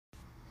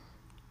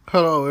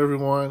Hello,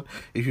 everyone.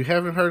 If you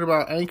haven't heard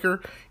about Anchor,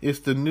 it's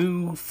the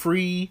new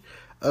free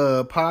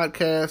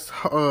podcast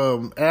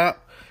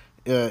app.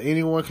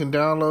 Anyone can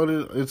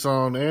download it. It's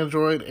on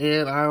Android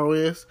and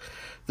iOS.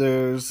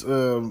 There's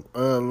a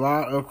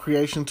lot of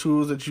creation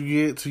tools that you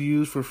get to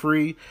use for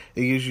free.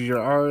 It gives you your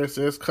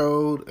RSS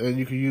code, and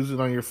you can use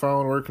it on your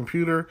phone or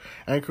computer.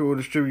 Anchor will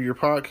distribute your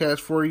podcast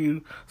for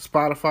you.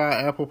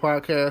 Spotify, Apple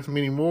Podcasts,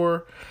 many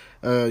more.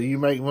 You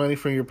make money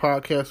from your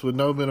podcast with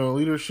no minimum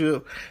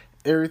leadership.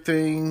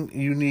 Everything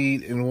you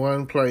need in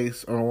one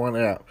place on one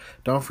app.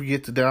 Don't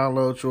forget to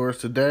download yours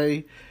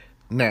today,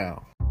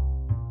 now.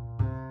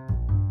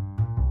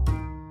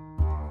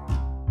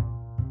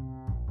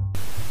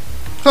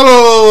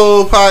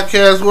 Hello,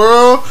 podcast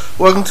world.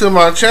 Welcome to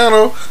my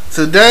channel.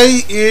 Today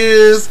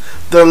is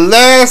the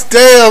last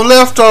day of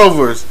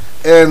leftovers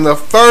and the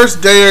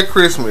first day of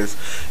Christmas.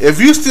 If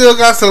you still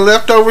got some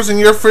leftovers in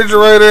your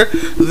refrigerator,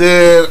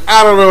 then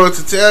I don't know what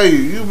to tell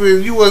you.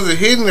 You wasn't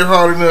hitting it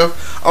hard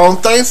enough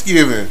on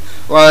Thanksgiving.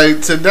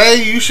 Like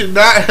today, you should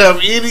not have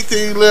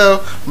anything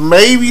left.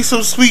 Maybe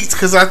some sweets,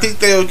 because I think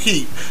they'll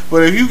keep.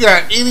 But if you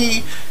got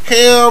any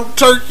ham,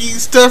 turkey,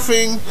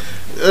 stuffing,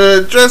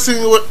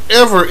 dressing,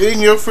 whatever in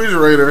your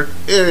refrigerator,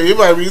 yeah, it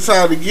might be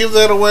time to give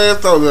that away and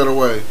throw that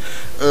away.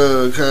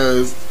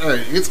 Because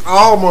it's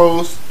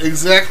almost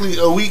exactly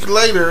a week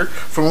later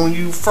from when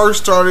you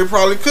first started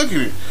probably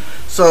cooking it.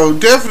 So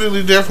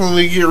definitely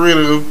get rid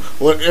of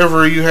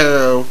whatever you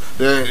have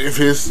that if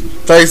it's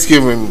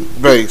Thanksgiving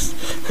based.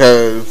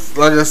 Because,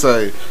 like I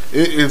say,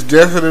 it is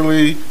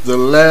definitely the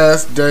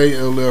last day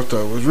of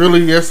leftovers.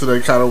 Really, yesterday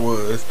kind of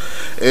was.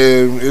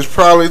 And it's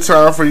probably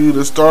time for you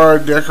to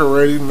start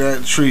decorating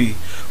that tree.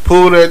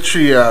 Pull that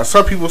tree out.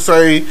 Some people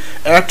say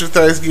after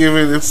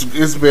Thanksgiving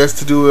it's best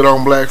to do it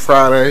on Black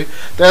Friday.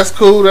 That's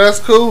cool.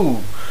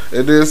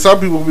 And then some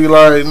people be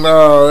like,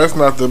 no, that's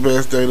not the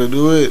best day to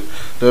do it.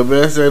 The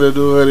best day to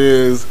do it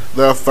is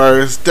the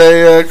first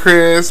day of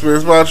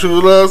Christmas, my true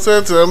love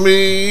sent to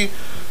me.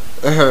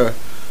 And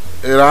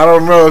I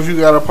don't know if you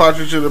got a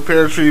partridge in a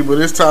pear tree, but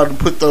it's time to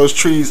put those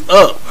trees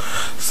up.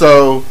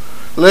 So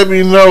let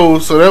me know,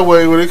 so that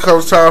way when it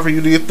comes time for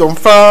you to get them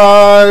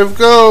 5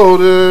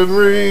 golden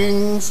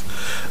rings.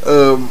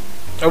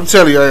 I'm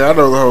telling you, I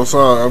know the whole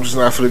song. I'm just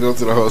not finna go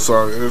through the whole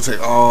song. It'll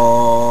take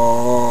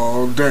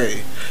all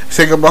day.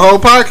 Take up a whole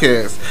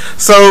podcast.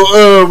 So,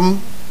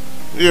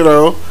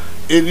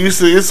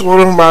 it's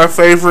one of my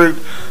favorite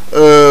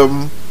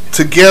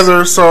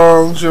together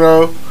songs,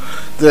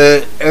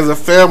 that as a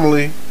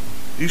family,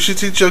 you should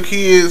teach your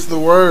kids the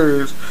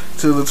words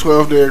to the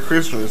 12th day of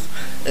Christmas.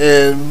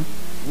 And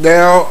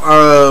now,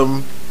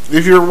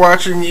 if you're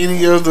watching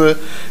any of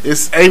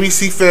it's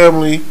ABC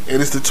Family,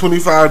 and it's the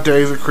 25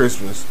 days of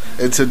Christmas.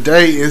 And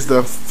today is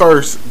the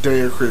first day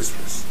of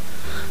Christmas.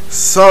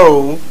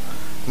 So,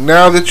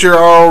 now that you're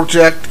all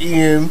jacked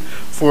in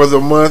for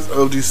the month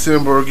of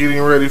December,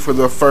 getting ready for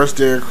the first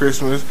day of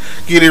Christmas,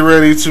 getting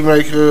ready to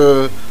make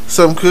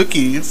some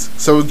cookies,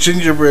 some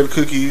gingerbread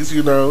cookies,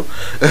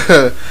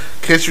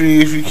 Catch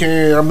me if you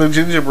can, I'm the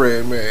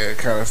gingerbread man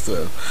kind of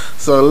stuff.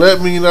 So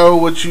let me know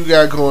what you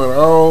got going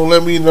on.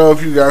 Let me know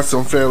if you got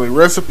some family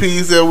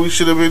recipes that we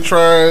should have been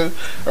trying,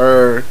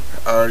 or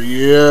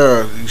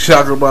yeah, you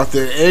talking about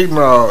that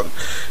eggnog.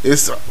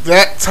 It's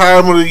that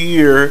time of the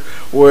year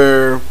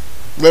where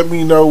let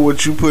me know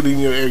what you put in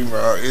your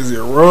eggnog. Is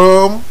it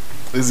rum?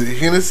 Is it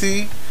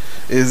Hennessy?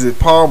 Is it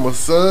Palmer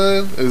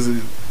Sun? Is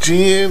it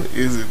gin?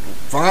 Is it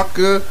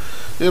vodka?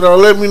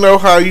 Let me know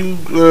how you,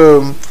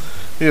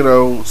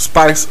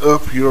 spice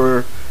up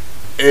your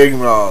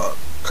eggnog.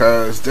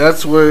 Because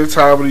that's what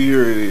time of the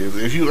year it is.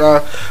 If you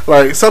are,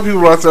 like, some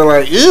people out there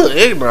like, ew,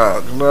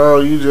 eggnog. No,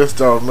 you just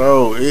don't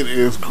know. It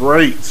is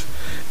great.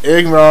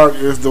 Eggnog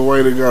is the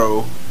way to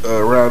go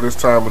around this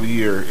time of the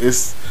year.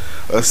 It's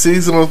a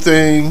seasonal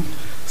thing.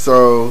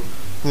 So,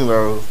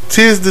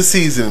 'tis the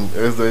season,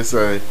 as they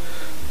say.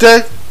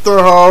 Deck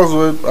the halls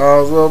with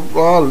boughs of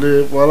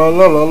olive, la la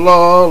la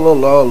la la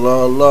la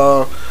la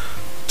la.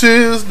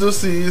 'Tis the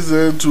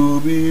season to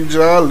be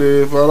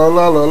jolly, la la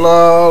la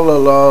la la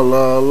la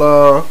la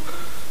la.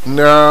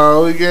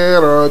 Now we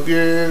get our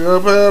king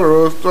of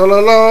Paris, la la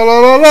la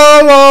la la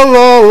la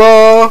la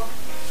la.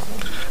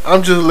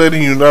 I'm just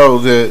letting you know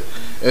that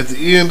at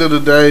the end of the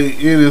day,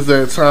 it is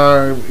that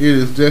time. It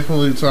is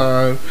definitely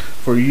time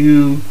for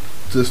you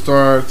to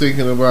start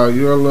thinking about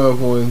your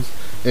loved ones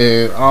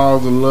and all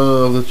the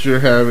love that you're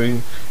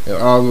having and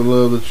all the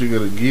love that you're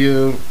going to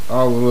give,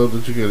 all the love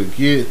that you're going to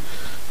get.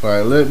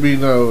 Like, let me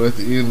know at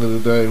the end of the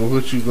day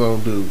what you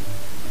going to do.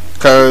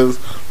 Because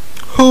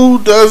who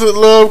doesn't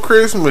love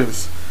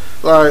Christmas?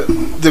 Like,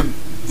 the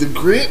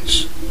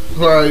Grinch?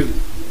 Like,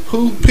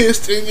 who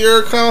pissed in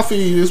your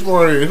coffee this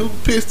morning? Who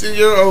pissed in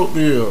your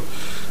oatmeal?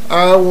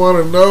 I want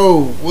to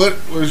know, what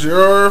was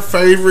your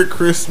favorite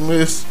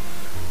Christmas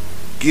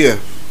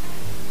gift?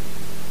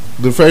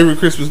 The favorite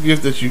Christmas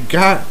gift that you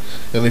got,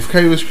 and the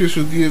favorite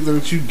Christmas gift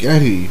that you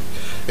gave.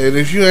 And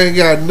if you ain't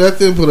got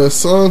nothing but a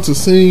song to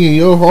sing in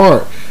your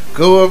heart,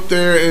 go up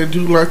there and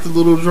do like the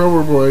little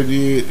drummer boy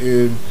did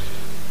and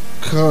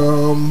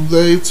Come,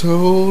 they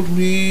told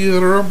me,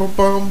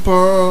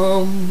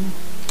 rum-bum-bum,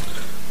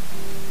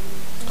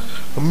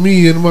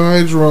 me and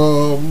my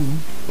drum.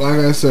 Like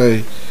I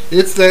say,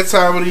 it's that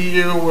time of the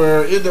year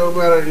where it don't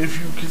matter if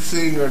you can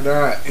sing or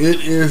not.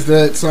 It is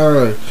that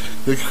time.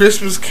 The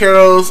Christmas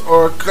carols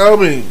are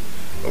coming.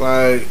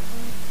 Like,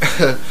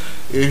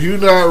 if you're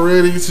not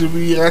ready to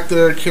be out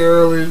there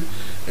caroling,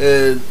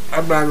 and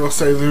I'm not gonna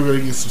say we're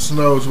gonna get some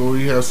snow to where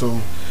we have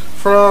some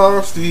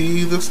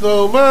Frosty the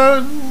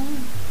Snowman.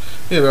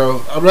 You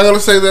know, I'm not gonna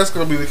say that's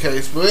gonna be the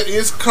case, but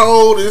it's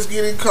cold. It's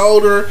getting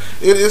colder.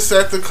 It is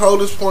at the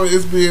coldest point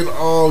it's been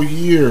all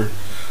year.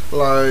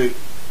 Like,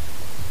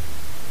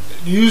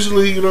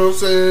 usually, you know what I'm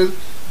saying?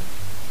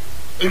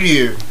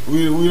 Again,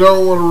 we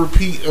don't want a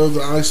repeat of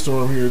the ice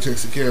storm here in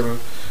Texarkana.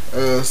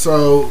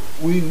 So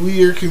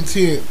we are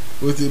content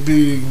with it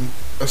being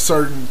a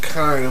certain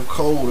kind of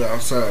cold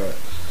outside,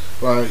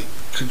 like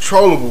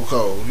controllable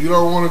cold. You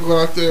don't want to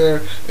go out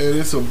there and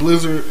it's a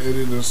blizzard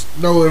and there's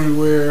snow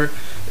everywhere.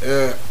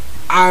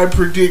 I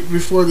predict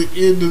before the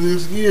end of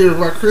this year,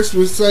 by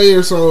Christmas Day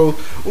or so,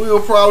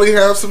 we'll probably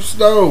have some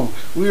snow.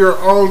 We are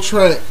on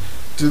track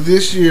to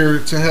this year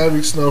to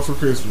having snow for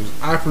Christmas.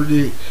 I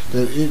predict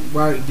that it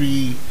might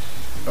be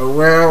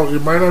around,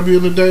 it might not be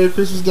on the day of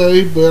Christmas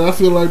Day, but I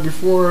feel like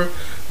before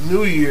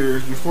New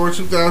Year's, before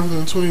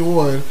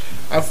 2021,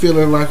 I'm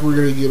feeling like we're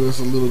going to get us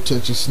a little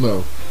touch of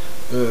snow.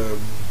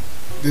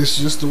 It's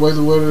just the way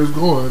the weather is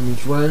going.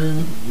 It's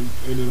raining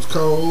and it's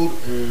cold,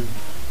 and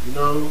you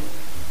know,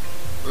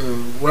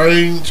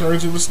 rain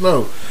turns into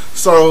snow.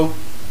 So,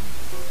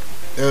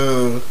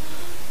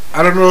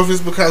 I don't know if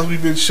it's because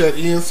we've been shut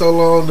in so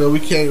long that we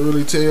can't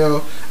really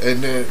tell,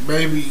 and that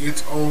maybe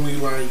it's only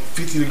like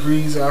 50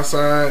 degrees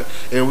outside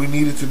and we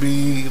need it to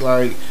be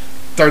like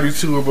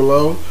 32 or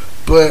below.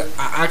 But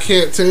I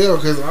can't tell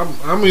because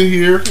I'm in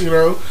here, you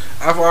know.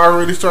 I've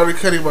already started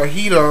cutting my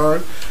heat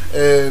on,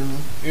 and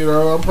you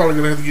know, I'm probably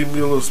gonna have to get me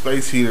a little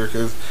space heater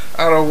because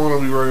I don't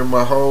want to be running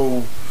my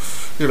whole,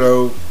 you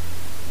know,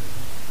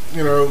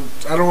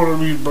 I don't want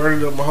to be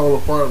burning up my whole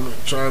apartment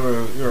trying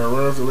to, you know,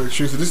 run out the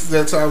electricity. This is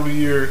that time of the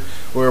year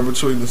where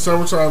between the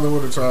summertime and the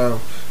wintertime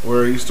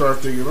where you start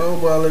thinking, oh,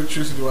 my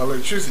electricity,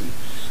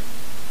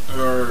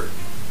 or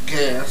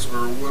gas,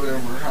 or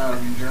whatever,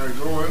 however you got it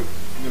going,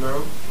 you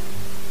know.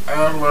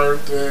 I've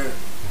learned that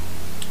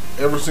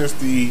ever since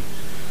the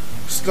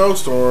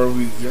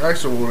snowstorm, the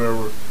ice or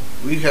whatever,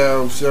 we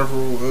have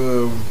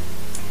several,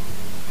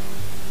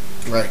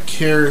 like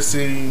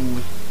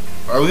kerosene,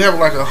 we have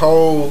like a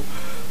whole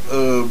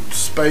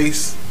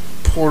space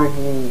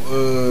portable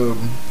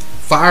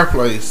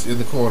fireplace in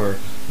the corner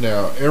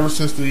now, ever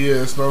since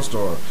the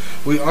snowstorm.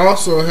 We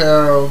also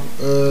have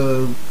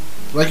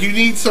like, you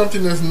need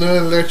something that's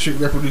non-electric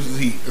that produces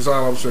heat. That's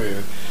all I'm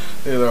saying.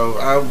 You know,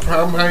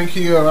 I'm Hank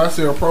Hill and I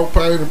sell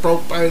propane and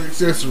propane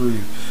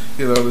accessories.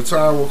 You know, the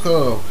time will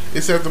come.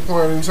 It's at the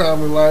point in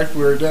time in life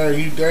where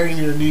you dang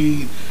near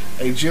need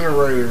a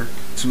generator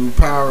to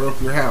power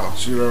up your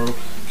house. You know,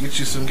 get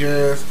you some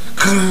gas.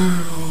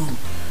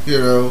 You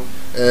know,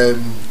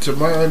 and to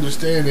my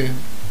understanding,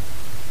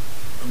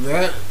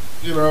 that,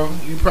 you know,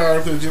 you power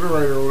up the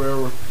generator or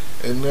whatever,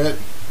 and that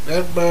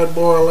bad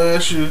boy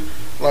lasts you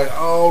like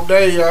all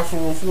day off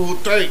of a full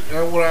tank.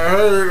 That's what I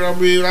heard. I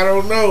mean, I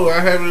don't know.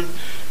 I haven't,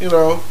 you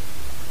know,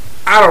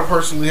 I don't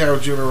personally have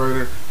a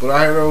generator, but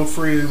I know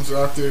friends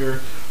out there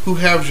who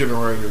have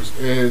generators,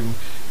 and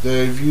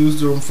they've used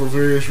them for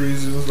various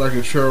reasons, like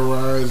in trail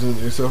rides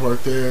and stuff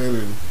like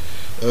that,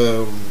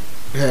 and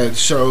had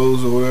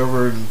shows or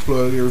whatever, and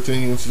plug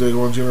everything into their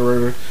own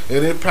generator,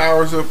 and it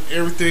powers up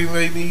everything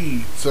they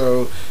need.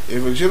 So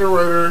if a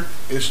generator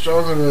is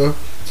strong enough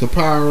to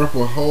power up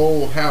a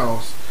whole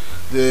house,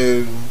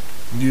 then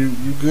you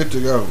good to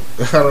go.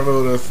 I don't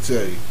know what else to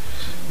tell you.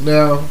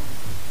 Now,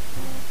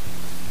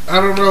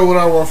 I don't know what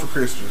I want for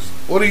Christmas.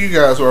 What do you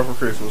guys want for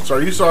Christmas?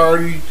 Are you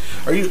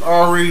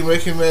already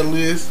making that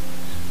list?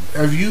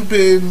 Have you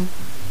been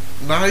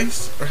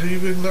nice or have you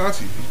been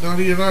naughty?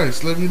 Naughty or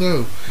nice? Let me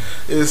know.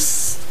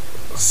 Is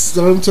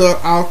Santa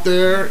out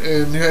there,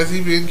 and has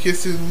he been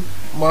kissing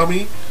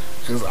mommy?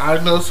 Because I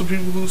know some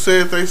people who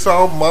said they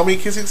saw mommy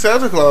kissing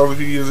Santa Claus a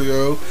few years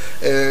ago,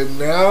 and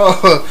now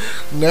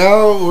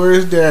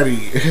where's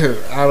daddy?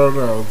 I don't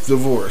know.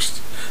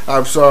 Divorced.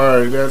 I'm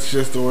sorry. That's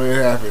just the way it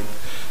happened.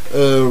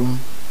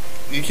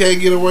 You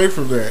can't get away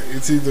from that.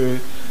 It's either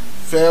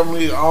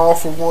family, all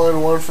for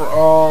one, one for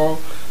all.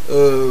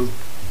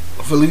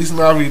 Feliz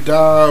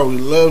Navidad. We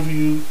love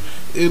you.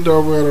 It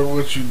don't matter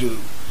what you do.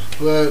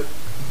 But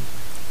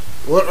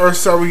what are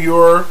some of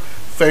your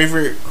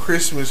favorite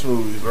Christmas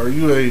movies? Are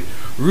you a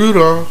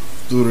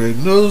Rudolph the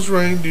Red-Nosed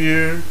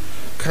Reindeer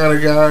kind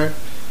of guy?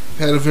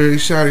 Had a very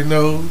shiny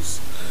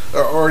nose?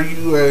 Or are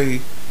you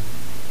a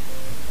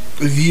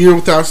Year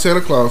Without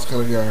Santa Claus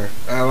kind of guy?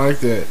 I like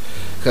that.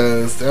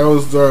 Because that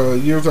was the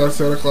Year Without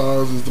Santa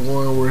Claus is the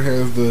one where it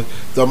has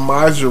the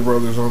Miser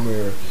brothers on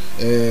there.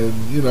 And,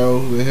 you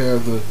know, they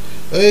have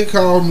they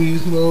call me,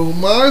 you know,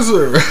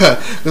 Miser.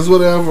 Because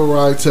whatever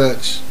I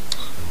touch,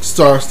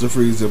 starts to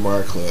freeze in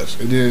my clutch.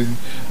 And then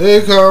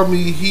they call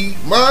me Heat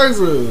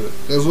Miser,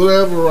 because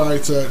whatever I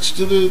touch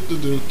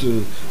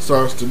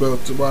starts to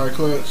melt in my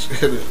clutch.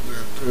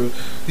 And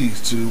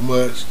he's too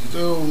much.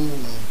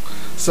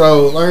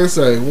 So, like I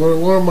say,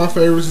 one of my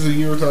favorites is A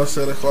Year Without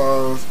Santa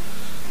Claus.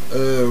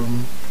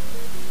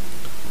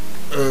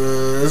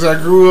 As I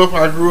grew up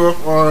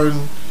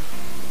on,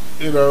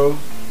 you know,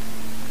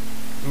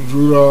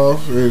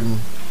 Rudolph and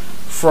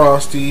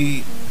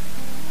Frosty.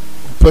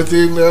 But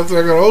then after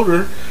I got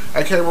older,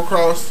 I came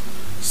across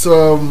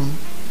some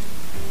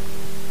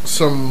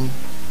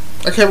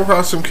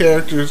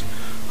characters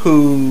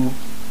who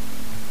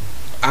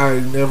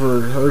I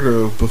never heard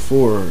of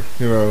before,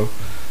 you know,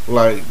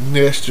 like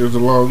Nestor the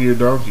Long-Eared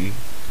Donkey.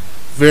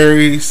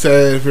 Very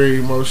sad, very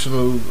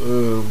emotional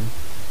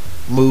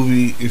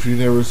movie. If you've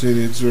never seen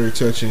it, it's very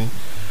touching.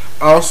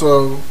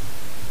 Also,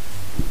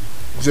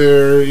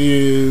 there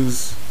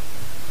is,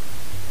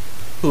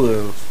 who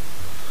else?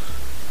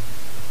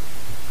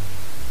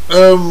 I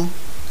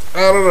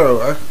don't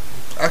know.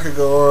 I could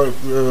go on.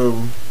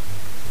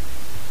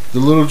 The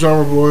Little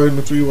Drummer Boy and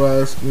the Three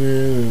Wise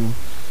Men, and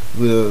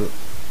the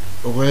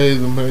Away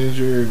in the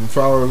Manger, and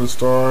Follow the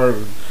Star,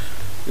 and,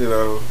 you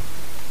know,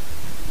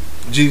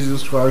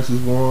 Jesus Christ is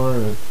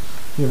Born, and,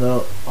 you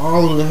know,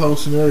 all of the whole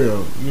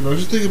scenario. You know,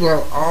 just think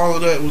about all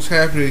of that was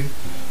happening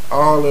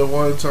all at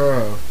one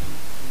time.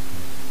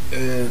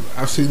 And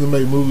I've seen them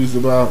make movies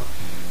about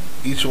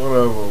each one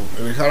of them,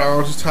 and they kind of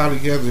all just tie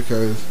together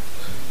because,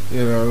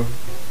 you know,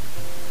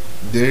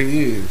 there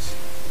he is,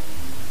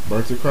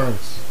 birth of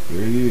Christ.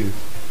 There he is.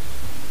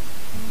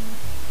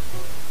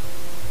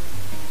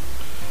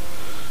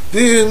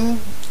 Then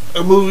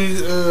a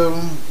movie,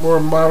 more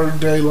modern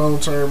day, long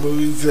term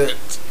movies that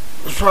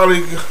probably,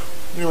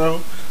 you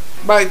know,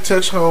 might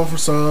touch home for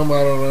some.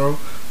 I don't know,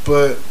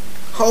 but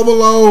Home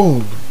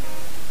Alone.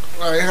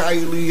 Like how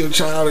you leave your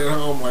child at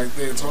home like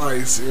that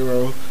twice. You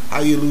know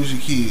how you lose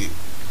your kid.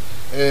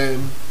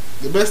 And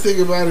the best thing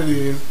about it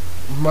is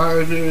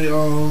my very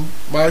own,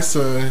 my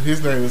son.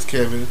 His name is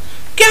Kevin.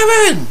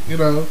 Kevin, you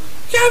know.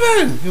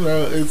 Kevin, you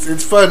know,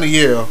 it's fun to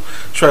yell.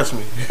 Trust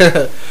me.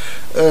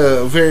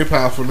 Very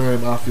powerful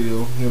name, I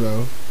feel, you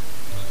know.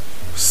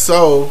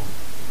 So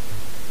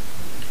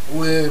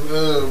when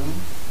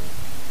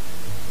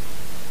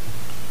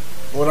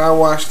I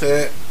watch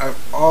that, I've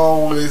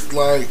always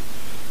liked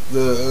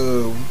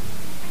the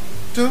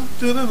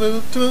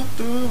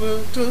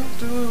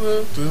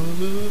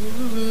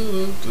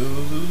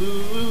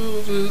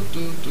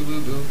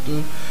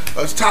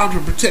it's time to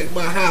protect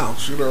my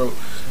house, you know.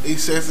 He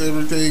sets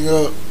everything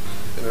up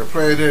and they're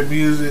playing that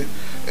music,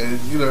 and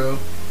you know.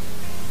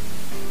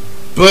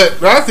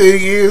 But my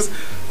thing is,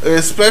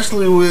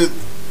 especially with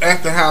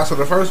At the House of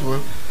the first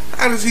one,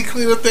 how does he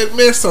clean up that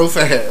mess so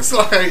fast?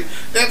 Like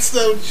that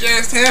stuff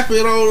just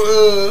happened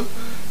on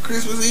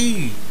Christmas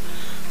Eve.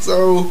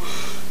 So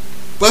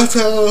by the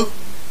time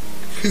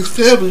his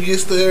family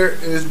gets there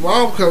and his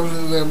mom comes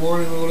in that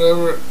morning or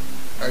whatever,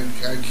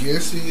 I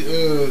guess he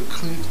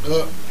cleaned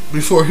up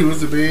before he was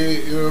to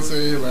bed, you know what I'm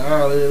saying? Like,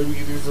 oh, let me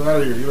get this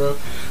out of here, you know?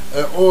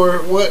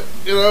 Or what,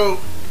 you know?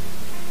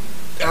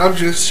 I'm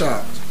just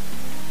shocked.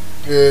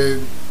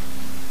 And,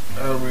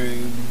 I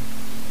mean,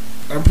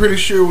 I'm pretty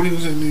sure when he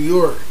was in New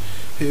York,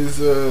 his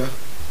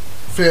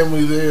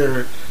family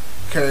there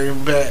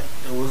came back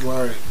and was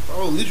like,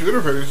 oh, these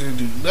renovators didn't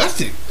do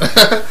nothing.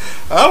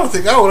 I don't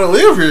think I want to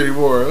live here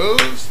anymore.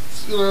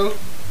 You know?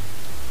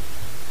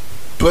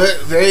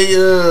 But they,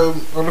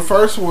 on the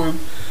first one,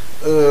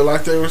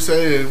 like they were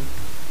saying,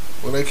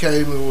 when they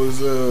came and was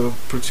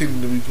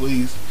pretending to be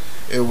police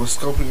and was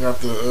scoping out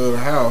the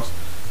house,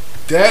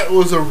 that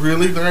was a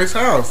really nice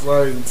house.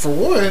 Like, for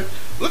one,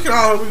 look at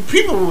how many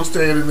people were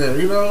standing there,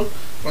 you know?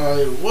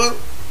 Like, what?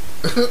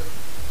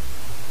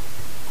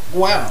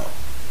 Wow.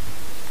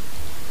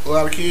 A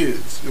lot of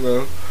kids, you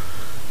know?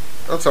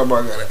 I'm talking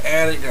about got an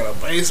attic, got a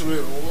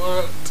basement,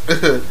 what?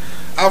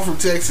 I'm from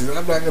Texas.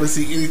 I'm not going to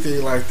see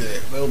anything like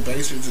that. No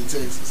basements in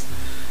Texas.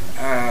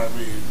 I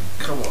mean,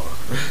 come on.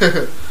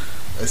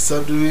 A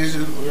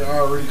subdivision, we're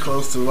already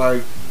close to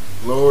like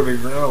lower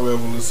than ground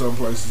level in some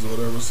places or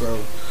whatever.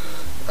 So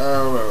I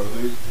don't know.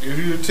 If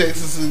you're in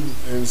Texas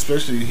and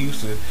especially in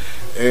Houston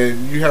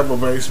and you have a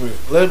basement,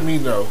 let me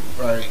know.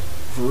 Like,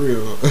 for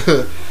real.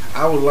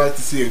 I would like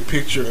to see a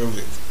picture of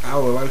it. I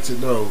would like to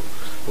know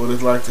what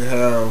it's like to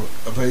have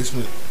a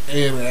basement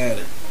and an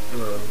attic. You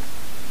know?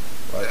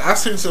 Like, I've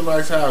seen some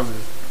nice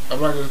houses. I'm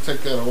not gonna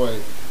take that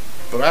away,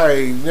 but I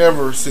ain't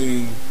never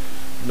seen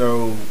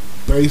no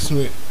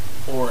basement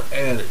or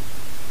attic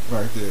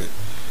like that.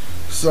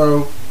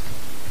 So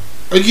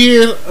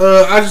again,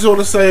 I just want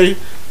to say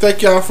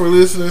thank y'all for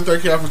listening.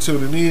 Thank y'all for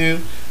tuning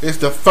in. It's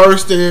the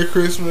first day of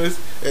Christmas,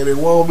 and it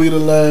won't be the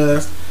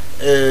last.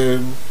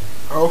 And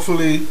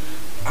hopefully,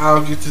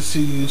 I'll get to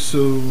see you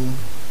soon.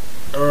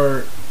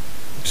 Or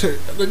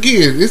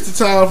again, it's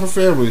the time for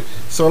family.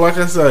 So like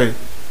I say,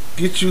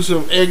 get you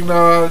some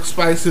eggnog,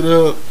 spice it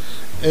up,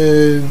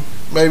 and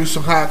maybe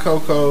some hot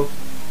cocoa.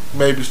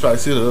 Maybe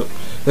spice it up.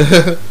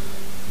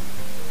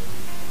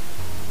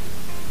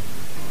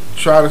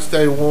 try to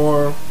stay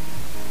warm.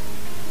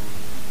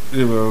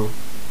 You know,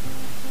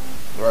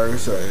 like I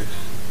say,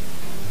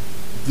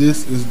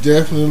 this is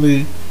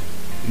definitely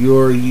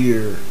your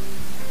year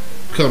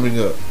coming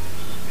up.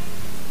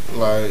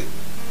 Like,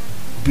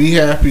 be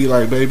happy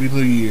like baby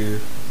New Year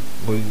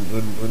when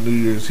New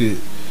Year's hit.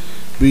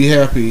 Be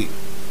happy.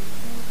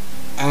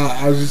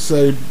 I just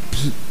say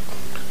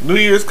New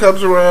Year's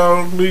comes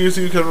around, New Year's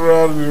Eve comes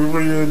around, and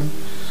we're in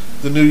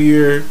the new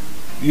year.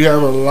 You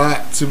have a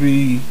lot to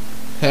be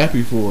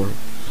happy for.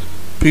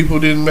 People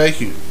didn't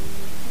make it.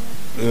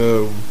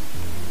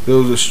 There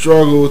was a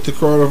struggle with the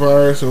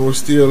coronavirus, and we're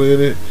still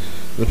in it.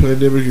 The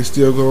pandemic is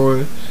still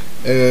going,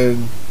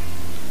 and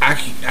I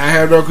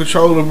have no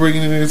control of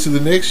bringing it into the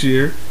next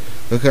year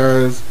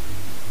because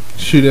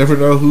you never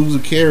know who's a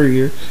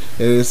carrier.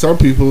 And some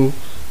people,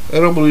 they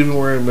don't believe in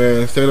wearing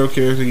masks. They don't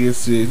care if they get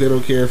sick. They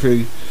don't care if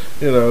they,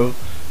 you know.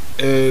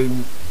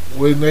 And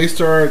when they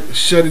start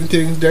shutting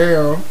things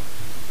down,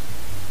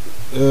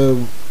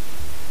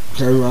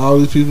 because all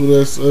these people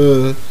that's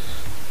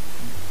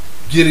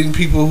getting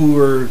people who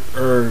are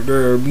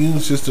their immune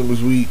system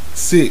is weak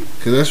sick,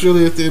 because that's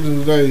really at the end of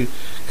the day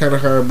kind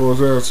of how it boils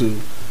down to.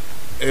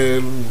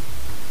 And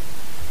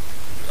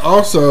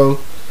also,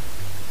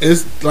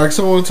 it's like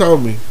someone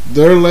told me,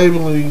 they're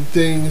labeling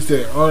things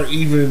that aren't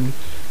even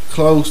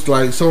close.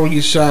 Like someone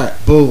gets shot,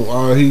 boom,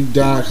 he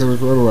died because of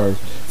coronavirus,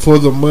 for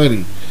the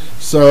money.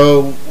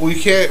 So we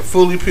can't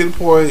fully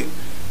pinpoint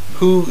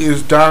who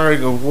is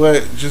dying of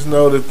what. Just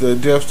know that the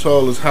death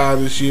toll is high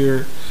this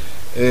year,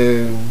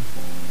 and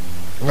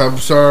I'm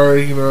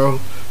sorry, you know,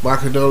 my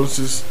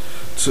condolences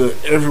to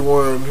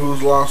everyone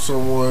who's lost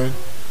someone,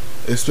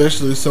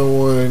 especially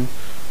someone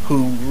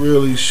who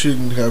really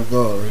shouldn't have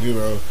gone, you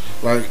know.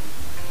 Like,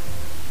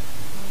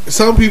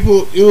 some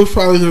people, it was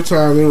probably their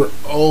time, they were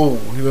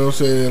old, you know what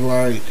I'm saying?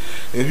 Like,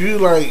 if you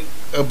like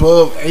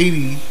above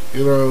 80,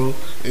 you know,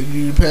 and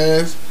you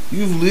pass,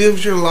 you've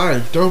lived your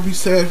life. Don't be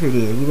sad for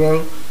them, you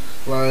know?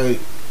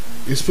 Like,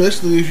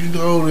 especially if you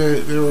know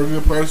that they were a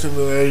good person and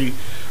they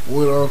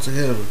went on to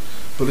heaven.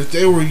 But if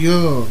they were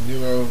young, you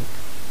know,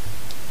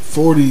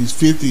 40s,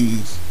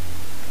 50s,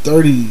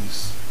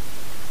 30s,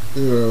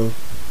 you know,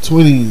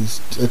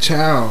 20s, a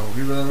child,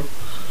 you know,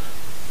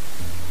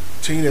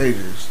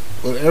 teenagers,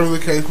 whatever the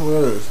case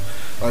was,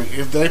 like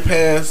if they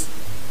passed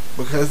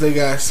because they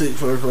got sick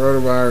for the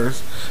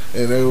coronavirus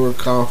and they were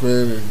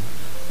coughing and,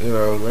 you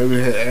know, maybe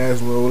they had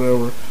asthma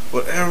or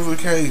whatever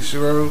the case, you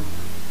know,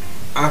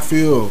 I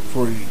feel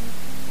for you.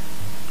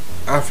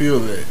 I feel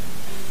that.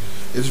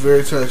 It's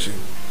very touching.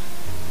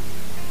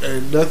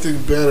 And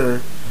nothing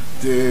better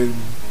than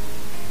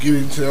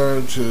getting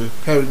time to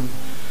having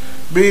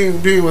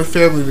being with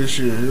family this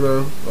year, you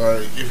know.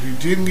 Like, if you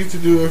didn't get to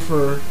do it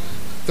for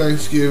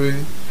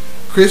Thanksgiving,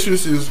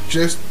 Christmas is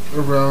just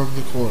around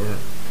the corner,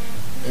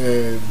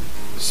 and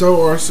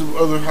so are some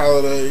other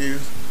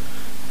holidays,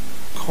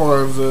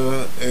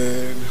 Kwanzaa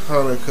and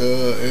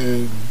Hanukkah,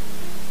 and,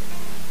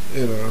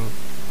 you know,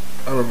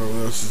 I don't know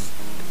what else is,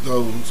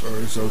 those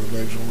are some of the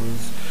major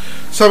ones.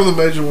 Some of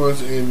the major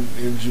ones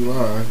in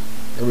July.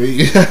 I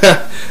mean,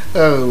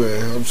 oh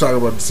man, I'm talking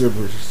about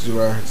December,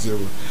 July,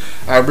 December.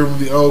 I remember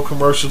the old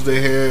commercials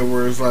they had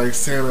where it's like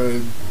Santa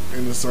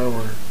in the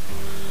summer.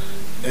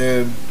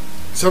 And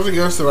something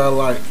else that I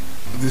like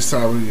this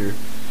time of year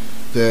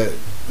that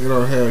they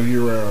don't have year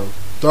round,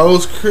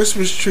 those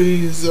Christmas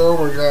trees. Oh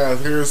my God,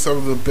 here's some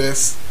of the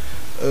best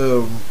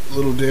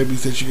little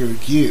Debbies that you're gonna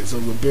get.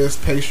 Some of the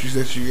best pastries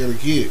that you're gonna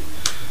get.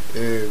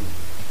 And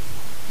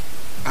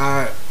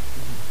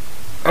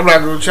I'm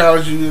not gonna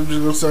challenge you. I'm just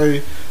gonna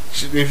say,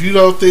 if you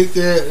don't think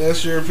that,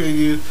 that's your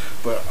opinion.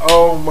 But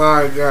oh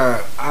my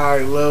God, I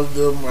love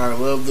them. I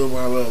love them.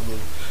 I love them.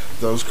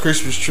 Those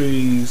Christmas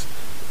trees.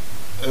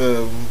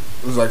 It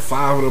was like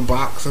 5 in a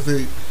box, I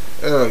think.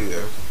 Oh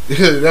yeah.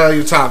 Now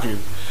you're talking.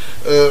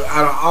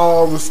 Out of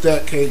all the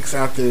stack cakes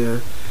out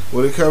there,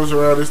 when it comes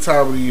around this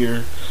time of the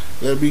year,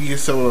 let me get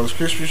some of those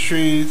Christmas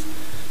trees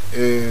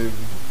and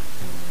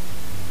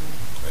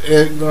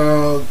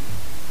eggnog.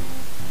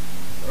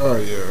 Oh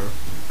yeah.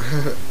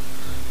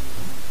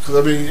 Because,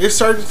 I mean, it's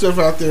certain stuff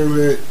out there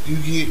that you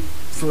get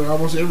for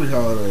almost every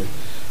holiday.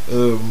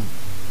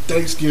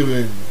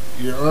 Thanksgiving,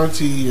 your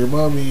auntie, your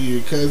mommy,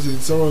 your cousin,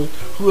 someone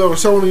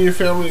in your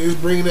family is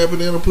bringing that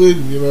banana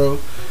pudding, you know.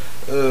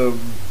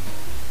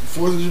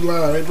 4th of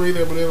July, they bring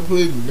that banana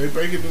pudding. They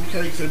baking them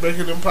cakes, they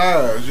baking them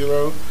pies, you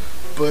know.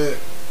 But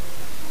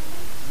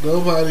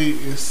nobody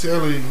is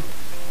selling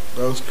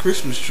those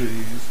Christmas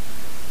trees.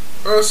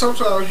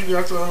 Sometimes you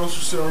got those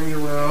for selling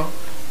around.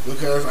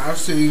 Because I've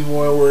seen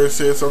one where it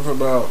said something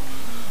about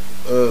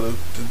the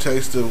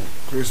taste of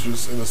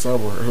Christmas in the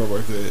summer or something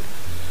like that.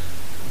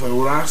 But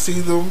when I see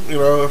them, you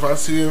know, if I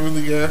see them in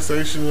the gas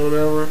station or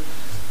whatever,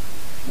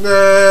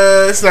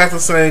 nah, it's not the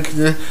same.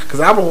 Because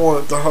I don't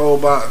want the whole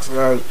box.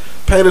 I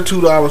pay the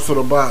 $2 for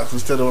the box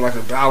instead of like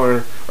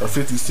 $1 or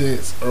 50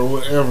 cents or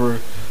whatever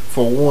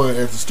for one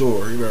at the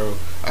store. You know,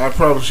 I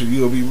promise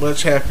you'll be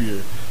much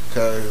happier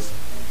because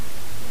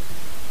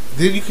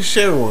then you can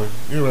share one.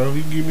 You know,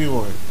 you can give me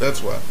one.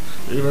 That's why.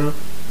 You know,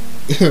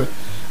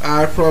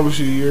 I promise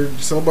you,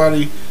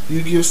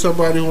 you give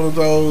somebody one of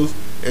those,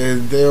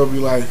 and they'll be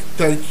like,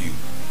 "Thank you,"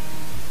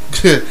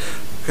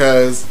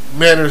 because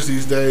manners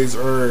these days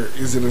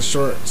is in a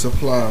short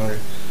supply,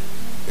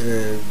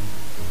 and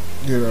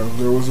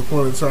there was a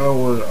point in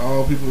time where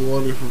all people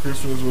wanted for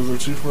Christmas was a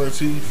cheap front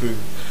teeth, and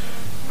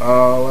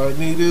all I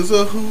need is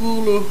a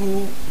hula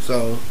hoop.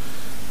 So,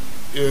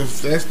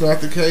 if that's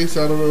not the case,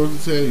 I don't know what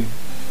to tell you.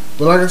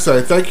 But like I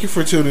said, thank you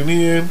for tuning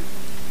in.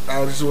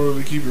 I just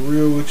wanted to keep it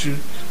real with you.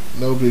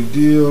 No big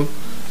deal.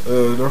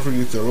 Don't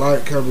forget to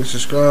like, comment,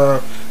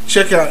 subscribe.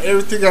 Check out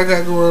everything I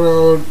got going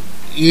on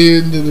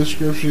in the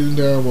description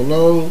down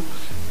below.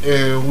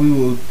 And we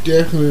will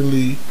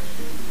definitely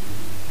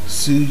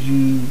see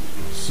you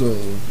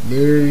soon.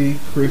 Merry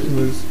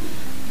Christmas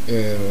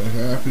and a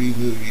Happy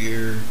New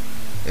Year.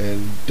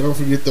 And don't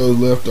forget those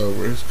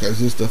leftovers,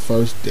 because it's the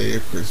first day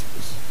of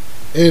Christmas.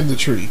 And the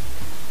tree.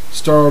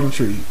 Star on the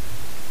tree.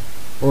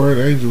 Or an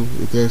angel,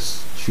 if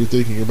that's what you're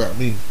thinking about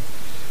me.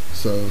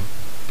 So,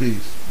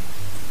 peace.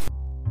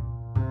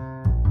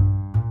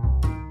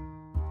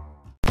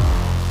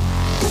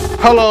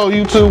 Hello,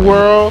 YouTube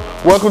world.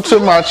 Welcome to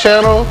my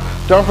channel.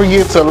 Don't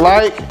forget to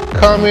like,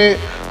 comment,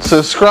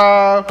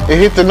 subscribe,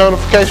 and hit the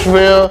notification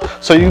bell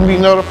so you can be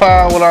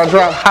notified when I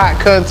drop hot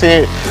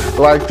content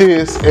like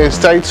this. And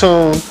stay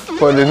tuned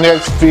for the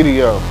next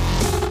video.